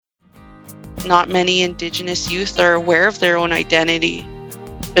not many Indigenous youth are aware of their own identity,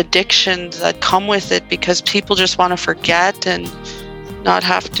 addictions that come with it because people just want to forget and not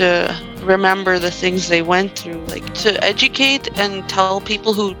have to remember the things they went through. Like, to educate and tell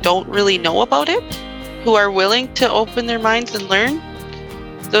people who don't really know about it, who are willing to open their minds and learn,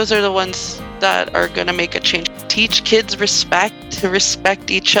 those are the ones that are going to make a change. Teach kids respect, to respect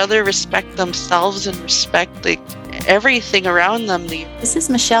each other, respect themselves, and respect everything around them. This is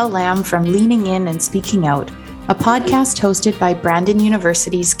Michelle Lamb from Leaning In and Speaking Out, a podcast hosted by Brandon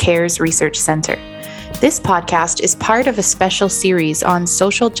University's CARES Research Center. This podcast is part of a special series on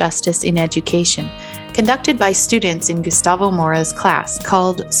social justice in education, conducted by students in Gustavo Mora's class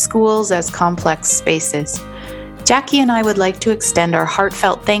called Schools as Complex Spaces. Jackie and I would like to extend our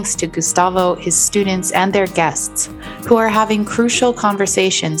heartfelt thanks to Gustavo, his students, and their guests, who are having crucial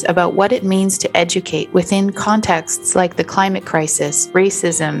conversations about what it means to educate within contexts like the climate crisis,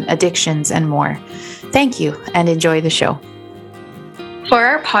 racism, addictions, and more. Thank you, and enjoy the show. For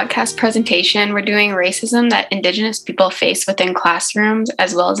our podcast presentation, we're doing racism that Indigenous people face within classrooms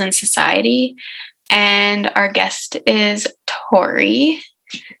as well as in society. And our guest is Tori.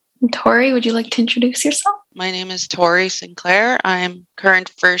 Tori, would you like to introduce yourself? My name is Tori Sinclair. I'm current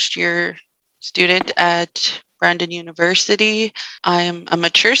first year student at Brandon University. I'm a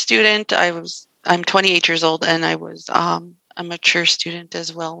mature student. I'm 28 years old, and I was a mature student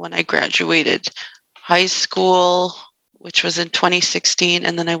as well when I graduated high school, which was in 2016,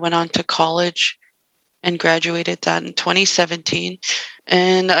 and then I went on to college and graduated that in 2017.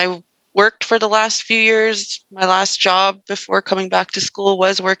 And I worked for the last few years. My last job before coming back to school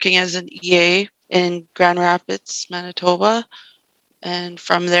was working as an EA in Grand Rapids, Manitoba. And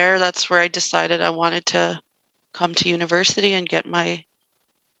from there, that's where I decided I wanted to come to university and get my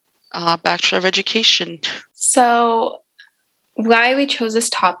Bachelor of Education. So why we chose this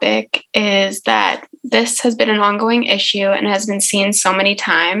topic is that this has been an ongoing issue and has been seen so many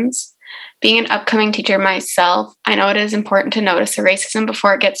times. Being an upcoming teacher myself, I know it is important to notice the racism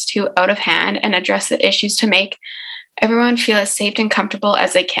before it gets too out of hand and address the issues to make everyone feel as safe and comfortable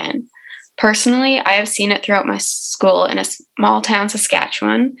as they can. Personally, I have seen it throughout my school in a small town,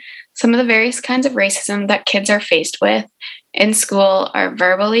 Saskatchewan. Some of the various kinds of racism that kids are faced with in school are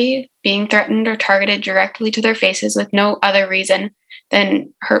verbally being threatened or targeted directly to their faces with no other reason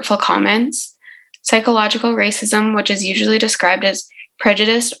than hurtful comments. Psychological racism, which is usually described as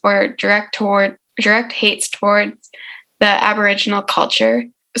prejudice or direct hates towards the Aboriginal culture.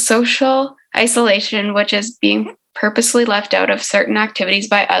 Social isolation, which is being purposely left out of certain activities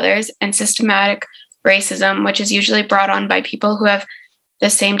by others, and systematic racism, which is usually brought on by people who have the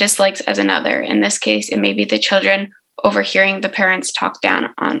same dislikes as another. In this case, it may be the children overhearing the parents talk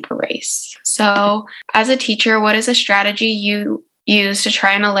down on a race. So, as a teacher, what is a strategy you use to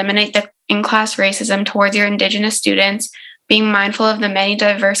try and eliminate the in-class racism towards your Indigenous students, being mindful of the many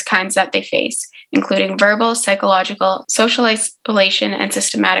diverse kinds that they face, including verbal, psychological, social isolation, and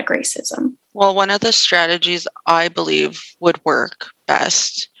systematic racism? Well, one of the strategies I believe would work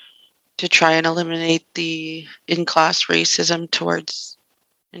best to try and eliminate the in-class racism towards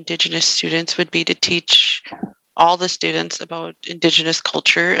Indigenous students would be to teach all the students about Indigenous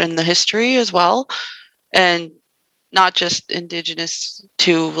culture and the history as well, and not just Indigenous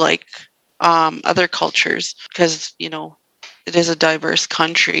to other cultures, because, it is a diverse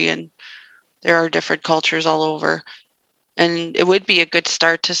country and there are different cultures all over. And it would be a good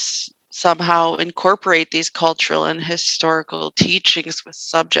start to somehow incorporate these cultural and historical teachings with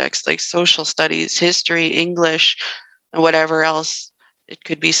subjects like social studies, history, English, and whatever else it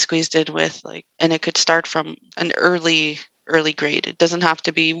could be squeezed in with. And it could start from an early grade. It doesn't have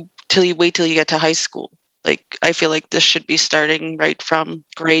to be till you get to high school. I feel like this should be starting right from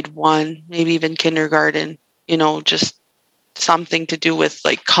grade 1, maybe even kindergarten, just something to do with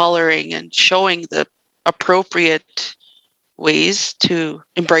coloring and showing the appropriate ways to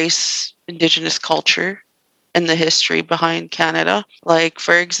embrace Indigenous culture and the history behind Canada.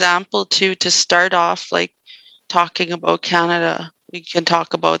 For example, to start off talking about Canada, we can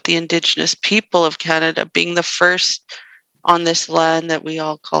talk about the Indigenous people of Canada being the first on this land that we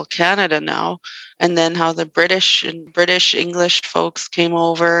all call Canada now, and then how the British English folks came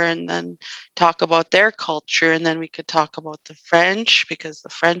over, and then talk about their culture, and then we could talk about the French, because the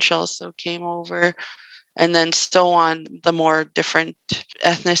French also came over, and then so on, the more different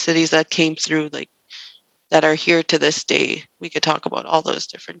ethnicities that came through, that are here to this day. We could talk about all those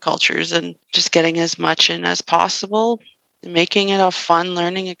different cultures and just getting as much in as possible, making it a fun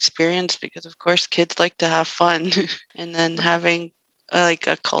learning experience, because of course kids like to have fun. And then having a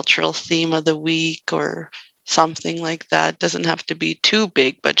cultural theme of the week, or something like that. Doesn't have to be too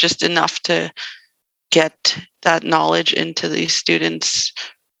big, but just enough to get that knowledge into these students,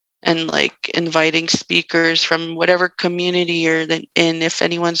 and like inviting speakers from whatever community you're in, if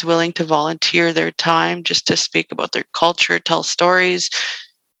anyone's willing to volunteer their time just to speak about their culture, tell stories,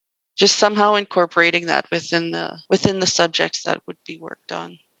 just somehow incorporating that within the subjects that would be worked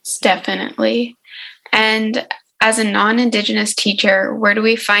on. Definitely. And as a non-Indigenous teacher, where do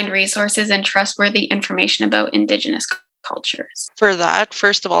we find resources and trustworthy information about Indigenous cultures? For that,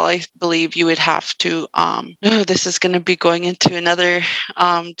 first of all, I believe you would have to, this is going to be going into another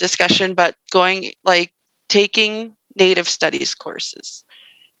discussion, but taking Native studies courses,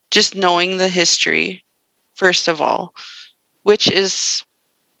 just knowing the history, first of all, which is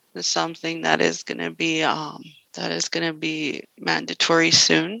something that is going to be mandatory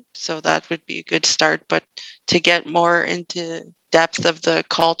soon. So that would be a good start. But to get more into depth of the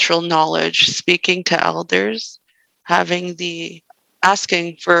cultural knowledge, speaking to elders,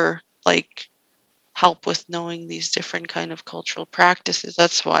 asking for like help with knowing these different kind of cultural practices.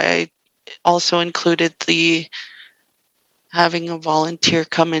 That's why I also included having a volunteer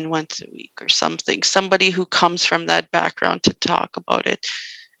come in once a week or something, somebody who comes from that background to talk about it.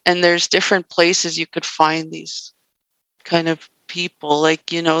 And there's different places you could find these kind of people. Like,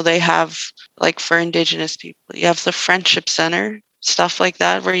 they have, like, for Indigenous people, you have the Friendship Center, stuff like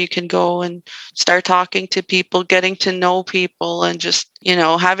that, where you can go and start talking to people, getting to know people, and just,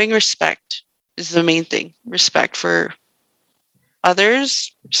 having respect is the main thing. Respect for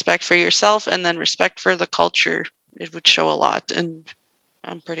others, respect for yourself, and then respect for the culture. It would show a lot. And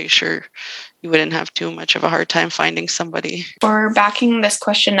I'm pretty sure you wouldn't have too much of a hard time finding somebody. For backing this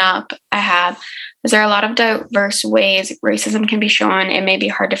question up, is there a lot of diverse ways racism can be shown? It may be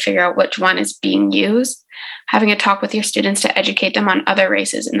hard to figure out which one is being used. Having a talk with your students to educate them on other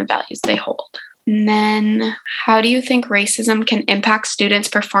races and the values they hold. And then, how do you think racism can impact students'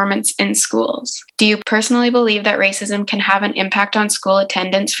 performance in schools? Do you personally believe that racism can have an impact on school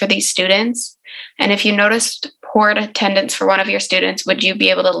attendance for these students? And if you noticed poor attendance for one of your students, would you be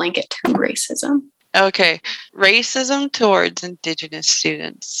able to link it to racism? Okay. Racism towards Indigenous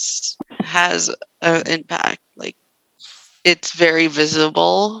students has an impact. Like, it's very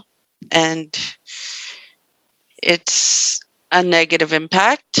visible, and it's a negative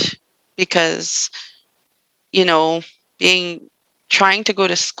impact because, trying to go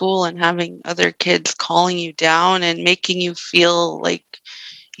to school and having other kids calling you down and making you feel like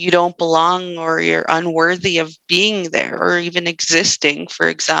you don't belong or you're unworthy of being there or even existing, for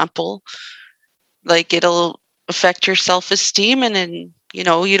example, like, it'll affect your self-esteem, and then, you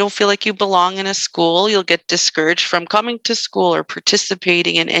don't feel like you belong in a school. You'll get discouraged from coming to school or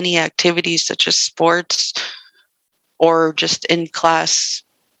participating in any activities such as sports or just in class,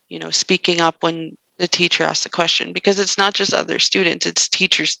 speaking up when the teacher asks a question, because it's not just other students, it's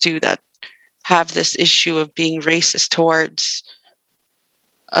teachers too that have this issue of being racist towards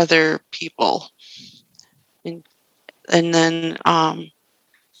other people. And then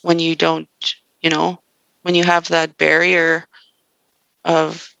when you don't, when you have that barrier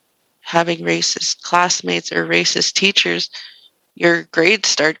of having racist classmates or racist teachers, your grades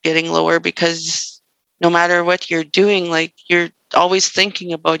start getting lower because no matter what you're doing, like, you're always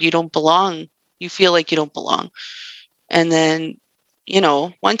thinking about you don't belong. You feel like you don't belong. And then,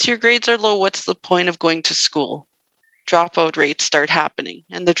 once your grades are low, what's the point of going to school? Dropout rates start happening,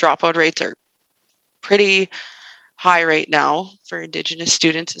 and the dropout rates are pretty high right now for Indigenous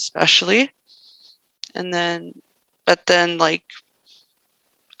students especially. But then like,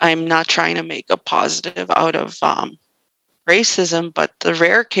 I'm not trying to make a positive out of racism, but the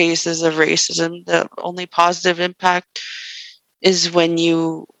rare cases of racism, the only positive impact is when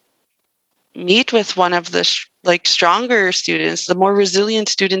you meet with one of the stronger students, the more resilient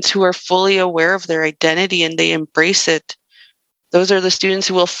students who are fully aware of their identity and they embrace it. Those are the students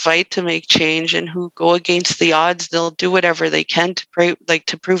who will fight to make change and who go against the odds. They'll do whatever they can to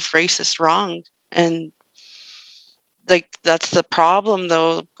prove racist wrong. And that's the problem,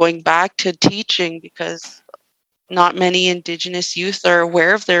 though, going back to teaching, because not many Indigenous youth are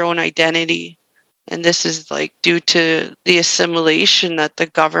aware of their own identity. And this is due to the assimilation that the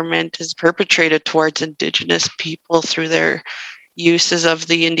government has perpetrated towards Indigenous people through their uses of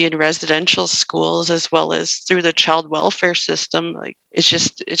the Indian residential schools, as well as through the child welfare system. It's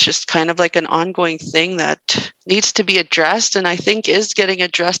just kind of like an ongoing thing that needs to be addressed, and I think is getting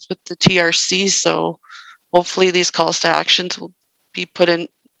addressed with the TRC. So hopefully these calls to actions will be put in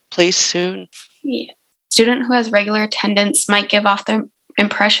place soon. Yeah. Student who has regular attendance might give off the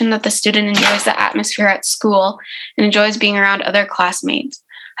impression that the student enjoys the atmosphere at school and enjoys being around other classmates.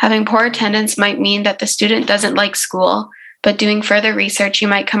 Having poor attendance might mean that the student doesn't like school, but doing further research, you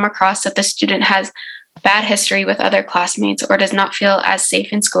might come across that the student has bad history with other classmates or does not feel as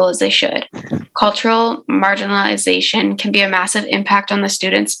safe in school as they should. Cultural marginalization can be a massive impact on the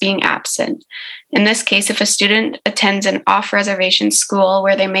students being absent. In this case, if a student attends an off-reservation school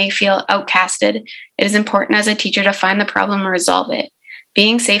where they may feel outcasted, it is important as a teacher to find the problem and resolve it.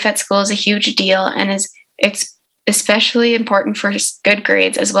 Being safe at school is a huge deal and is especially important for good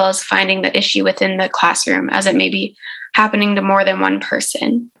grades, as well as finding the issue within the classroom, as it may be happening to more than one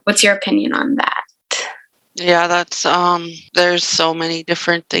person. What's your opinion on that? Yeah, that's there's so many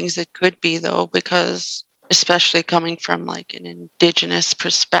different things it could be, though, because especially coming from like an Indigenous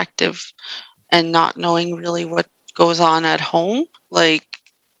perspective and not knowing really what goes on at home, like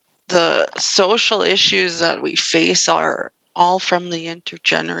the social issues that we face are all from the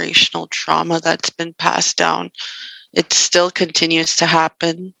intergenerational trauma that's been passed down. It still continues to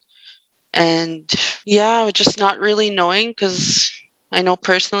happen. And yeah, just not really knowing, because I know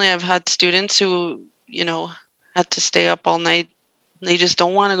personally I've had students who, had to stay up all night. They just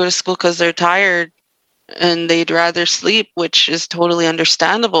don't want to go to school because they're tired and they'd rather sleep, which is totally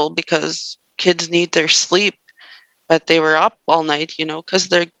understandable because kids need their sleep. But they were up all night, because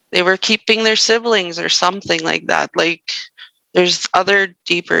they were keeping their siblings or something like that. Like, there's other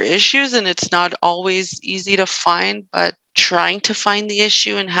deeper issues, and it's not always easy to find, but trying to find the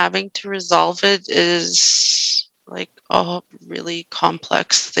issue and having to resolve it is like a really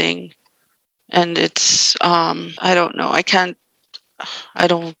complex thing. And it's, I don't know, I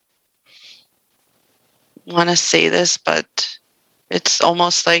don't want to say this, but it's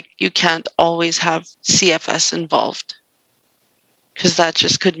almost like you can't always have CFS involved, because that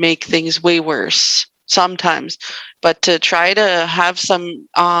just could make things way worse sometimes. But to try to have some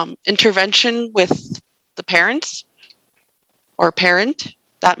intervention with the parents or parent,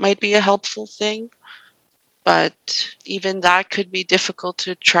 that might be a helpful thing. But even that could be difficult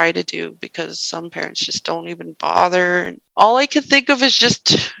to try to do because some parents just don't even bother. All I can think of is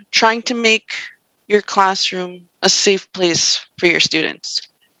just trying to make your classroom a safe place for your students,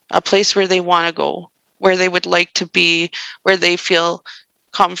 a place where they want to go, where they would like to be, where they feel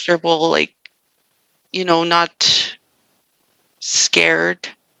comfortable, like, not scared,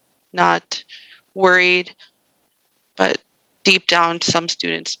 not worried. But deep down, some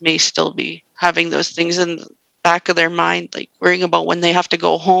students may still be having those things in the back of their mind, like worrying about when they have to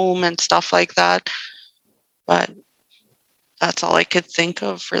go home and stuff like that. But that's all I could think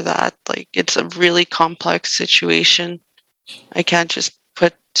of for that. Like, it's a really complex situation. I can't just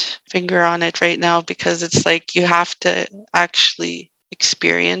put finger on it right now because it's like you have to actually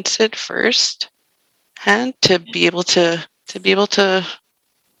experience it first and to be able to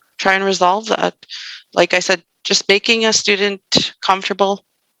try and resolve that. Like I said, just making a student comfortable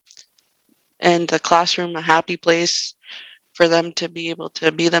and the classroom a happy place for them to be able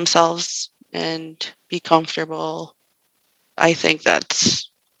to be themselves and be comfortable. I think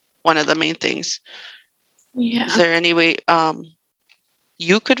that's one of the main things. Yeah. Is there any way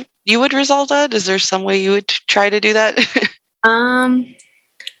you would resolve that? Is there some way you would try to do that? I'm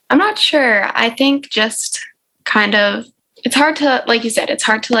not sure. I think just kind of, it's hard to, like you said, it's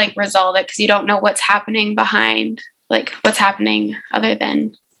hard to like resolve it because you don't know what's happening behind, like what's happening other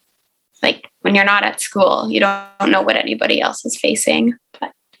than like when you're not at school, you don't know what anybody else is facing.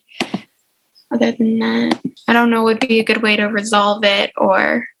 But other than that, I don't know would be a good way to resolve it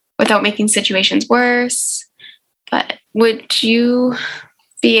or without making situations worse. But would you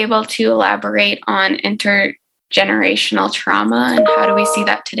be able to elaborate on intergenerational trauma and how do we see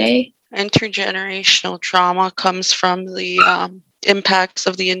that today? Intergenerational trauma comes from the impacts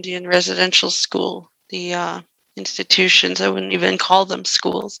of the Indian residential school, the institutions. I wouldn't even call them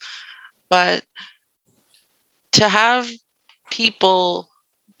schools. But to have people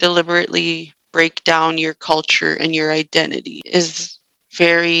deliberately break down your culture and your identity is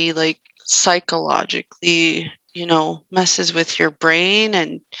very like psychologically, messes with your brain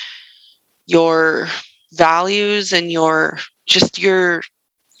and your values and your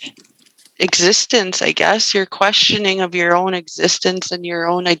existence, I guess, your questioning of your own existence and your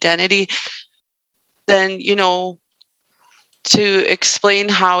own identity. Then, to explain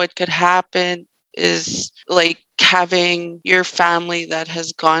how it could happen is like having your family that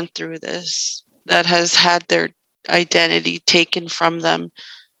has gone through this, that has had their identity taken from them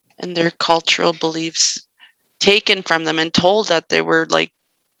and their cultural beliefs taken from them and told that they were like,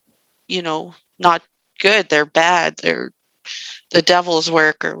 not good, they're bad, they're the devil's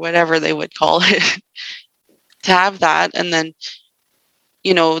work or whatever they would call it. To have that, and then,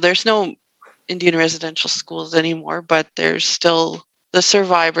 there's no Indian residential schools anymore, but there's still the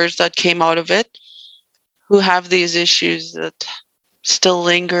survivors that came out of it, who have these issues that still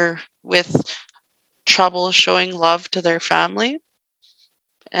linger with trouble showing love to their family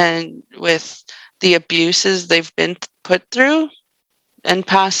and with the abuses they've been put through, and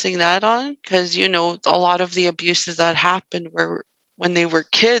passing that on. Because, a lot of the abuses that happened were when they were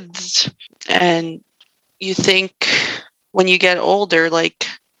kids, and you think when you get older, like,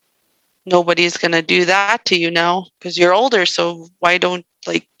 nobody's going to do that to you now because you're older. So why don't,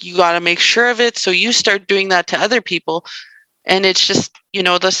 like, you got to make sure of it. So you start doing that to other people. And it's just,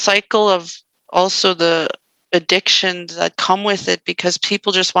 the cycle of also the addictions that come with it, because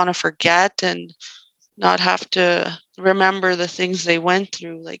people just want to forget and not have to remember the things they went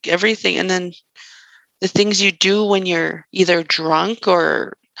through, like everything. And then the things you do when you're either drunk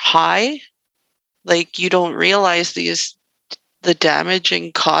or high, like, you don't realize the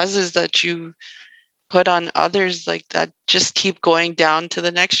damaging causes that you put on others, like, that just keep going down to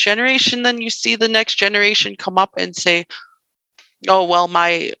the next generation. Then you see the next generation come up and say, oh, well,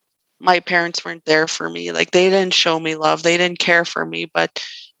 my parents weren't there for me. Like, they didn't show me love. They didn't care for me. But,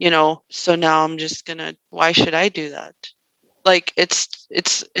 so now I'm just why should I do that? Like, it's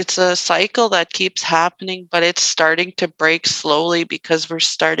a cycle that keeps happening, but it's starting to break slowly because we're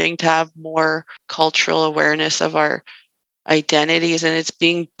starting to have more cultural awareness of our identities, and it's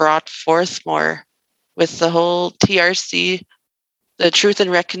being brought forth more with the whole TRC, the Truth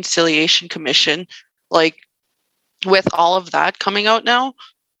and Reconciliation Commission, like, with all of that coming out now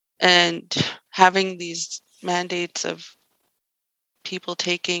and having these mandates of people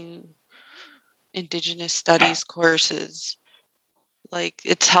taking Indigenous studies courses, like,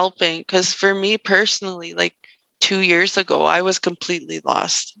 it's helping. Because for me personally, like, 2 years ago, I was completely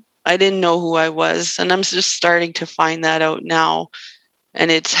lost. I didn't know who I was, and I'm just starting to find that out now.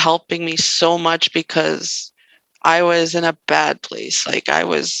 And it's helping me so much because I was in a bad place. Like,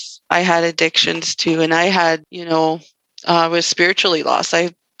 I had addictions too, and I had, I was spiritually lost.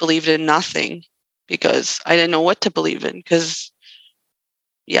 I believed in nothing because I didn't know what to believe in. Because,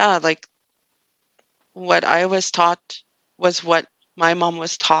 yeah, like, what I was taught was what my mom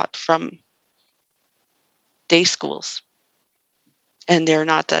was taught from day schools, and they're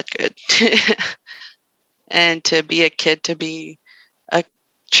not that good. And to be a kid, to be a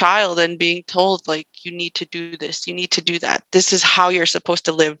child and being told, like, you need to do this, you need to do that, this is how you're supposed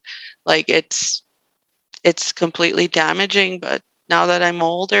to live, like, it's completely damaging. But now that I'm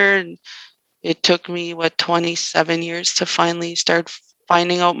older, and it took me 27 years to finally start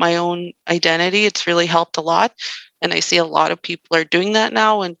finding out my own identity, it's really helped a lot. And I see a lot of people are doing that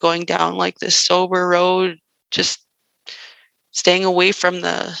now and going down, like, this sober road, just staying away from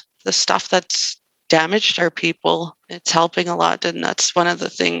the stuff that's damaged our people. It's helping a lot. And that's one of the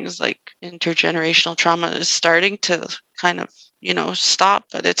things, like, intergenerational trauma is starting to kind of, stop,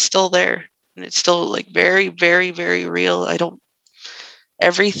 but it's still there. And it's still, like, very, very, very real.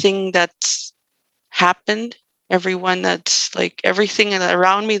 Everything that's happened, everyone that's, like, everything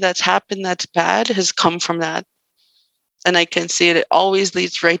around me that's happened that's bad has come from that. And I can see it. It always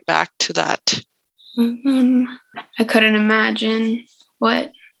leads right back to that. Mm-hmm. I couldn't imagine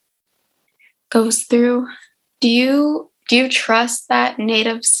what goes through. Do you trust that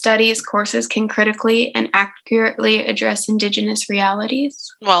Native Studies courses can critically and accurately address Indigenous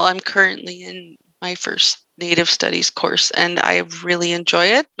realities? Well, I'm currently in my first Native Studies course, and I really enjoy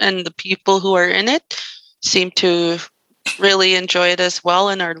it. And the people who are in it seem to really enjoy it as well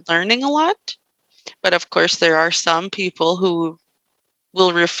and are learning a lot. But of course, there are some people who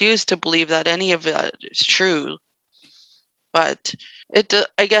will refuse to believe that any of that is true. But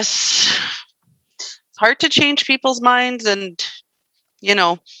I guess it's hard to change people's minds. And,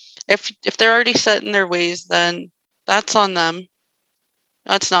 if they're already set in their ways, then that's on them.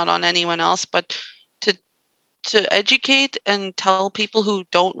 That's not on anyone else. But to educate and tell people who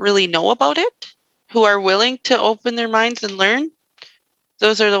don't really know about it, who are willing to open their minds and learn,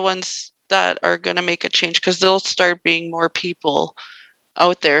 those are the ones that are going to make a change, because there'll start being more people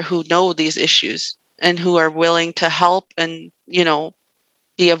out there who know these issues and who are willing to help and,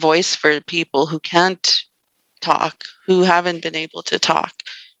 be a voice for people who can't talk, who haven't been able to talk.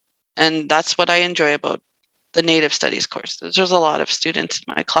 And that's what I enjoy about the Native Studies course. There's a lot of students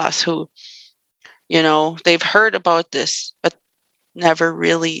in my class who, they've heard about this, but never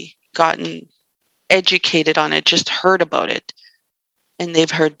really gotten educated on it, just heard about it. And they've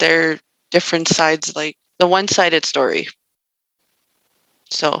heard their different sides, like the one-sided story.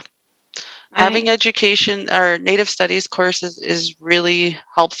 So having education or Native Studies courses is really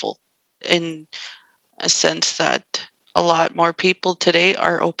helpful in a sense that a lot more people today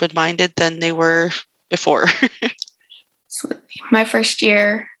are open-minded than they were before. My first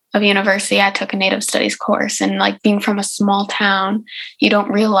year of university, I took a Native Studies course, and like being from a small town, you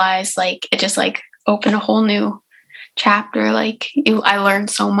don't realize like it just like opened a whole new chapter. Like I learned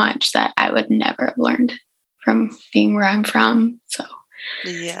so much that I would never have learned from being where I'm from. So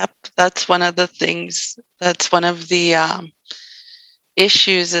Yep, that's one of the things. That's one of the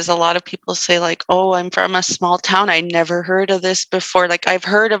issues is a lot of people say like, oh, I'm from a small town. I never heard of this before. Like I've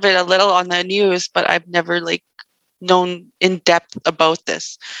heard of it a little on the news, but I've never like known in depth about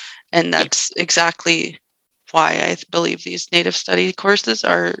this. And that's exactly why I believe these Native study courses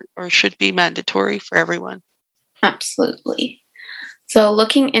are or should be mandatory for everyone. absolutely. So,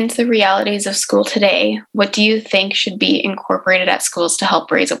 looking into the realities of school today, what do you think should be incorporated at schools to help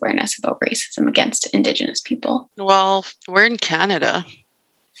raise awareness about racism against Indigenous people? Well, we're in Canada,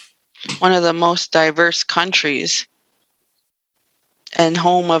 one of the most diverse countries and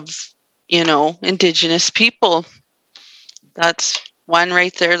home of, Indigenous people. That's one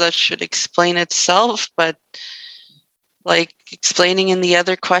right there that should explain itself. But like explaining in the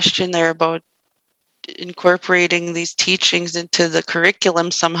other question there about incorporating these teachings into the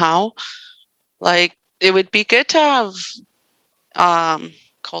curriculum somehow, like it would be good to have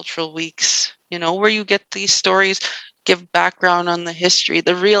cultural weeks, where you get these stories, give background on the history,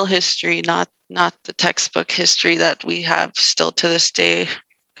 the real history, not the textbook history that we have still to this day.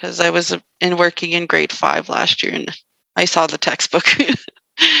 Because I was working in grade 5 last year and I saw the textbook.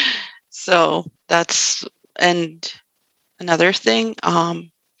 So that's, and another thing,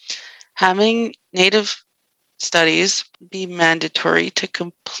 having Native studies be mandatory to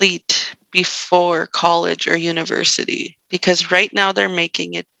complete before college or university, because right now they're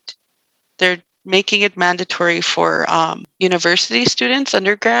making it mandatory for university students,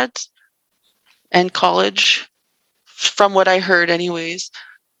 undergrads, and college, from what I heard anyways.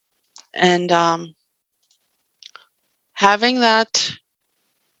 And having that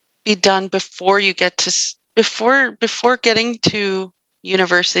be done before you get to before getting to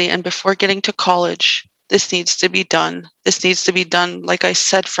university and before getting to college, this needs to be done. This needs to be done, like I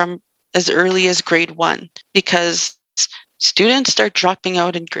said, from as early as grade 1, because students start dropping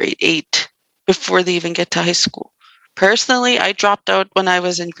out in grade 8 before they even get to high school. Personally, I dropped out when I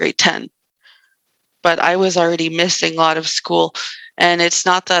was in grade 10, but I was already missing a lot of school. And it's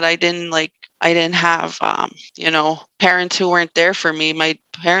not that I didn't have, parents who weren't there for me. My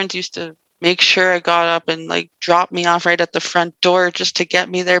parents used to make sure I got up and like drop me off right at the front door just to get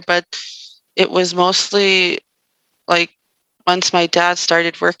me there. But it was mostly like once my dad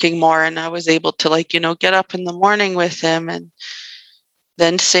started working more and I was able to get up in the morning with him and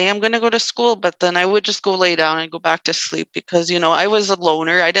then say I'm going to go to school, but then I would just go lay down and go back to sleep because, I was a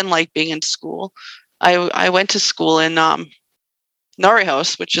loner. I didn't like being in school. I went to school in Norrie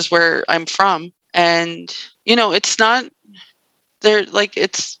House, which is where I'm from. And, it's not there, like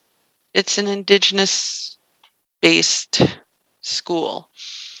it's an Indigenous based school.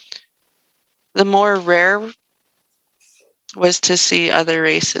 The more rare was to see other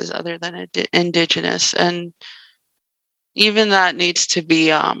races other than Indigenous. And even that needs to be,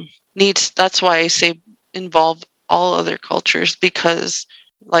 that's why I say involve all other cultures, because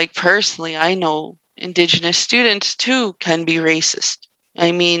like personally, I know Indigenous students too can be racist.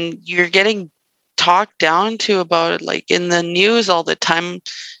 I mean, you're getting talked down to about it, like in the news all the time.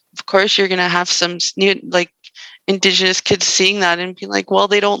 Of course, you're going to have some Indigenous kids seeing that and be like, well,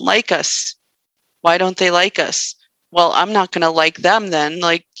 they don't like us. Why don't they like us? Well, I'm not going to like them then.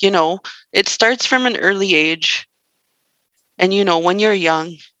 Like, it starts from an early age. And, when you're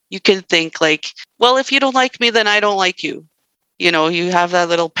young, you can think like, well, if you don't like me, then I don't like you. You have that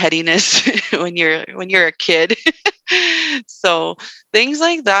little pettiness when you're a kid. So things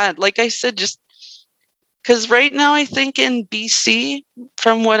like that, like I said, just because right now I think in BC,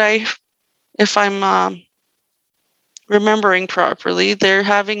 from what if I'm remembering properly, they're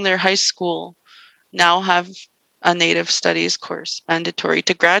having their high school now have a Native Studies course mandatory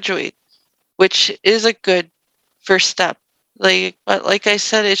to graduate, which is a good first step. But like I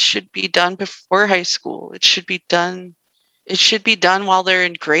said, it should be done before high school. It should be done while they're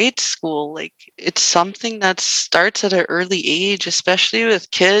in grade school. Like it's something that starts at an early age, especially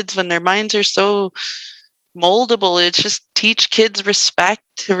with kids when their minds are so moldable. It's just teach kids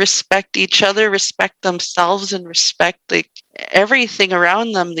to respect each other, respect themselves, and respect like everything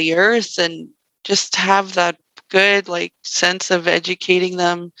around them, the earth, and just have that good sense of educating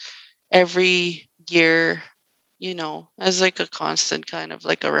them every year, as like a constant kind of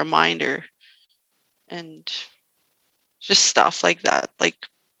like a reminder, and just stuff like that. Like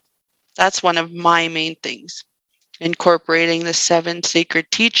that's one of my main things, incorporating the 7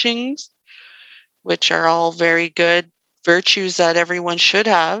 sacred teachings, which are all very good. virtues that everyone should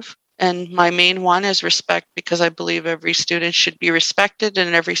have. And my main one is respect, because I believe every student should be respected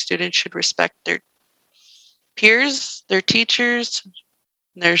and every student should respect their peers, their teachers,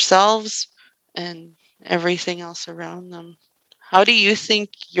 themselves, and everything else around them. How do you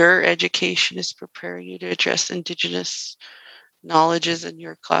think your education is preparing you to address Indigenous knowledges in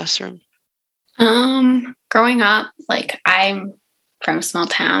your classroom? Growing up, like I'm from a small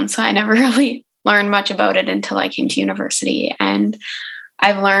town, so I never really learned much about it until I came to university. And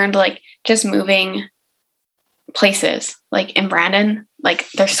I've learned like just moving places, like in Brandon, like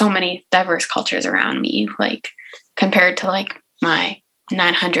there's so many diverse cultures around me, like compared to like my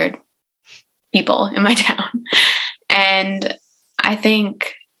 900 people in my town. And I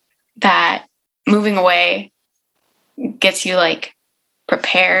think that moving away gets you like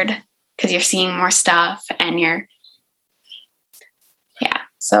prepared because you're seeing more stuff and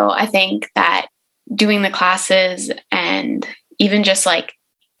so I think that doing the classes and even just like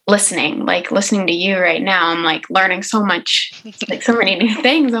listening to you right now, I'm like learning so much, like so many new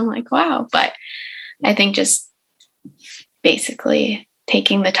things. I'm like, wow. But I think just basically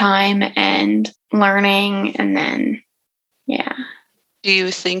taking the time and learning, and then, yeah. Do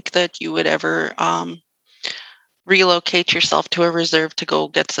you think that you would ever relocate yourself to a reserve to go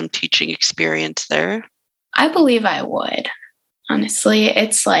get some teaching experience there? I believe I would. Honestly,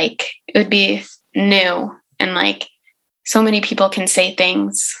 it's like it would be new, and like so many people can say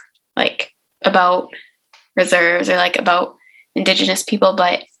things like about reserves or like about Indigenous people,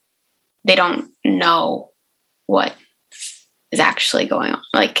 but they don't know what is actually going on.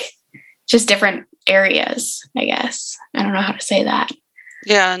 Like just different areas, I guess. I don't know how to say that.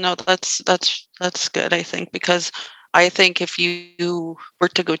 Yeah, no, that's good, I think, because I think if you were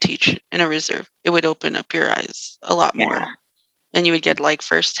to go teach in a reserve, it would open up your eyes a lot more. And you would get like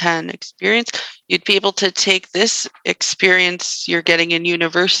firsthand experience. You'd be able to take this experience you're getting in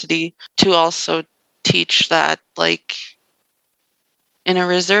university to also teach that like in a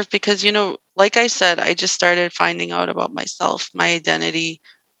reserve, because, you know, like I said, I just started finding out about myself, my identity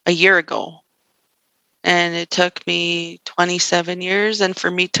a year ago. And it took me 27 years and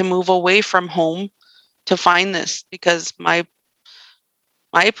for me to move away from home to find this, because my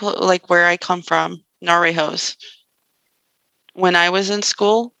like where I come from, Norway House, when I was in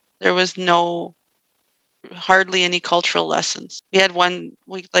school, there was hardly any cultural lessons. We had one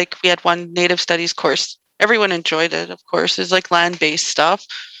Native Studies course. Everyone enjoyed it, of course. It's like land-based stuff.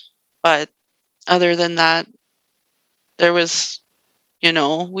 But other than that, there was,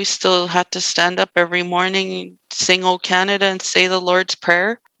 we still had to stand up every morning, sing O Canada and say the Lord's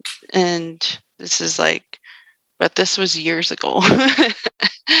Prayer. And this was years ago.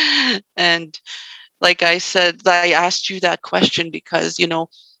 And like I said, I asked you that question because,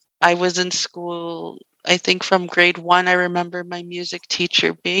 I was in school, I think from grade 1, I remember my music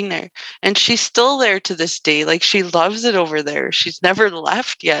teacher being there. And she's still there to this day. Like she loves it over there. She's never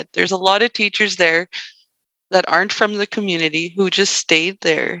left yet. There's a lot of teachers there that aren't from the community who just stayed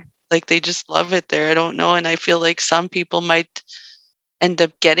there. Like they just love it there. I don't know. And I feel like some people might end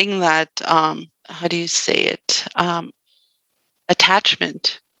up getting that, how do you say it?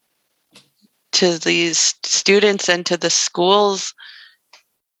 Attachment to these students and to the schools,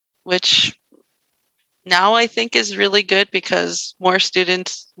 which now I think is really good because more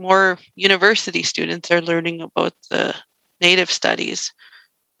university students are learning about the Native studies.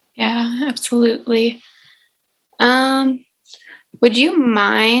 Yeah, absolutely. Would you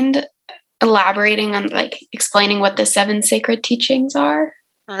mind elaborating on explaining what the 7 sacred teachings are?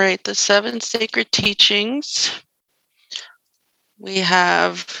 All right, the 7 sacred teachings. We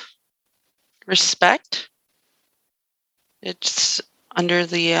have respect. It's under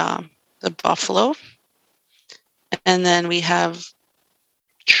the buffalo. And then we have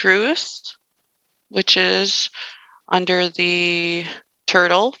truth, which is under the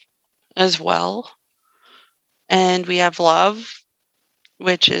turtle as well. And we have love,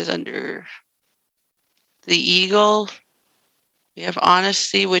 which is under the eagle. We have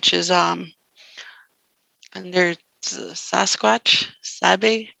honesty, which is under the Sasquatch,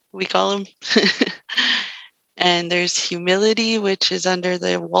 Sabe, we call him. And there's humility, which is under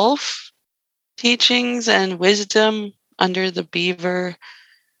the wolf teachings, and wisdom under the beaver,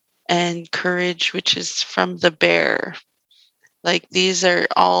 and courage, which is from the bear. Like these are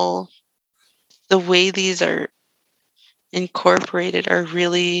all, the way these are incorporated are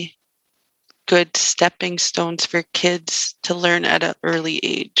really good stepping stones for kids to learn at an early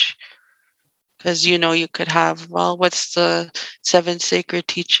age. Because, you could have, what's the 7 sacred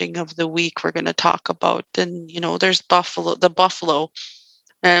teaching of the week we're going to talk about? And, there's the buffalo,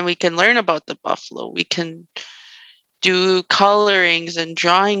 and we can learn about the buffalo. We can do colorings and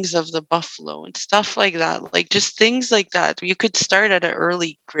drawings of the buffalo and stuff like that. Like just things like that. You could start at an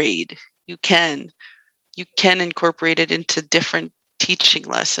early grade. You can incorporate it into different teaching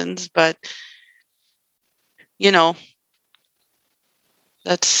lessons, but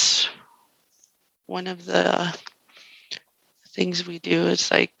that's one of the things we do is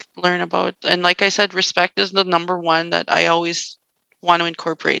like learn about, and like I said, respect is the number one that I always want to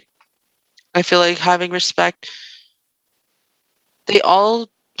incorporate. I feel like having respect, they all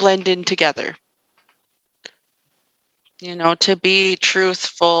blend in together. To be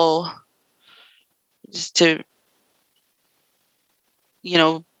truthful, just to,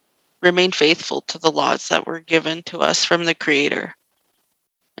 remain faithful to the laws that were given to us from the Creator.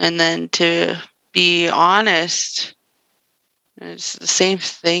 And then to be honest, it's the same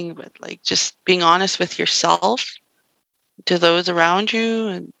thing, but like just being honest with yourself, to those around you,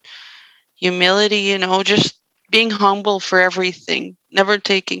 and humility, just being humble for everything, never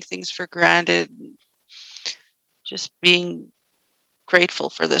taking things for granted, just being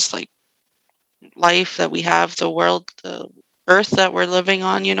grateful for this like life that we have, the world, the earth that we're living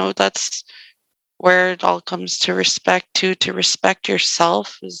on. That's where it all comes to respect. To respect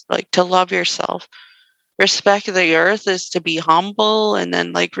yourself is like to love yourself. Respect the earth is to be humble, and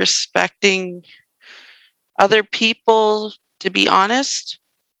then like respecting other people, to be honest.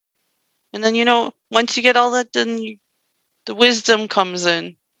 And then once you get all that done, the wisdom comes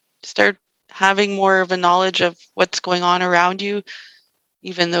in. Start having more of a knowledge of what's going on around you,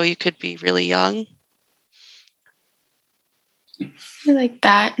 even though you could be really young. I like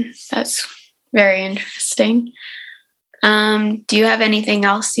that. That's very interesting. Do you have anything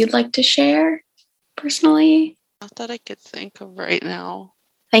else you'd like to share personally? Not that I could think of right now.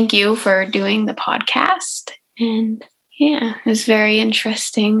 Thank you for doing the podcast. And yeah, it was very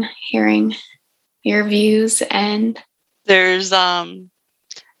interesting hearing your views. And there's, like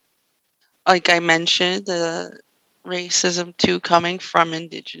I mentioned, the racism too coming from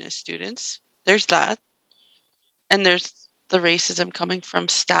Indigenous students. There's that. And there's the racism coming from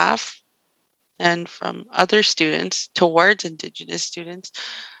staff and from other students towards Indigenous students.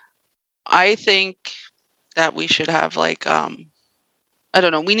 I think that we should have like, I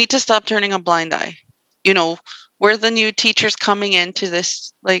don't know, we need to stop turning a blind eye. We're the new teachers coming into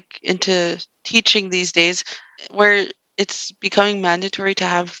this, like into teaching these days, where it's becoming mandatory to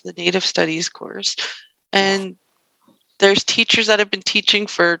have the Native Studies course. And there's teachers that have been teaching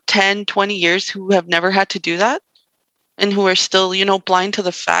for 10, 20 years who have never had to do that, and who are still, blind to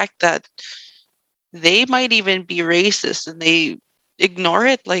the fact that they might even be racist, and they ignore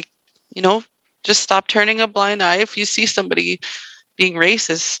it. Like, just stop turning a blind eye. If you see somebody being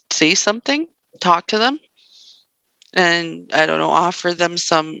racist, say something, talk to them, and I don't know, offer them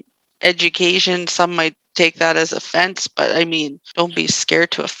some education. Some might take that as offense, but I mean, don't be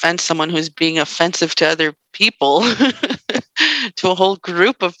scared to offend someone who's being offensive to other people, to a whole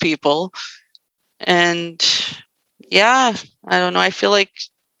group of people. And yeah, I don't know. I feel like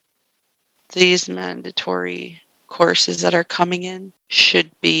these mandatory courses that are coming in should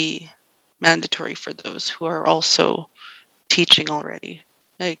be mandatory for those who are also teaching already.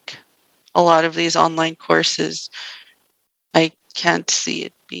 Like a lot of these online courses, I can't see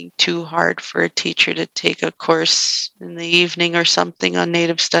it being too hard for a teacher to take a course in the evening or something on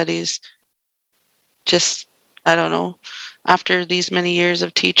Native Studies. Just, I don't know, after these many years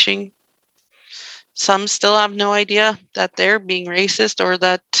of teaching, some still have no idea that they're being racist or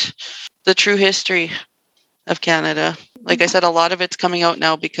that the true history of Canada. Like I said, a lot of it's coming out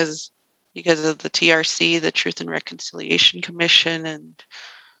now because of the TRC, the Truth and Reconciliation Commission, and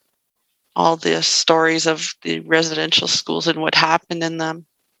all the stories of the residential schools and what happened in them.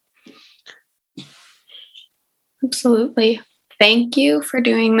 Absolutely. Thank you for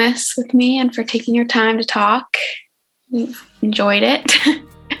doing this with me and for taking your time to talk. We've enjoyed it.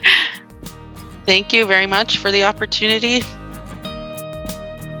 Thank you very much for the opportunity.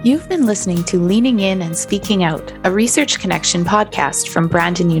 You've been listening to Leaning In and Speaking Out, a Research Connection podcast from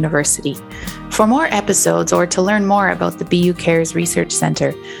Brandon University. For more episodes or to learn more about the BU Cares Research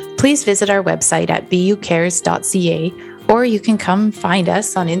Centre, please visit our website at bucares.ca, or you can come find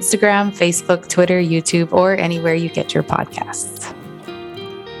us on Instagram, Facebook, Twitter, YouTube, or anywhere you get your podcasts.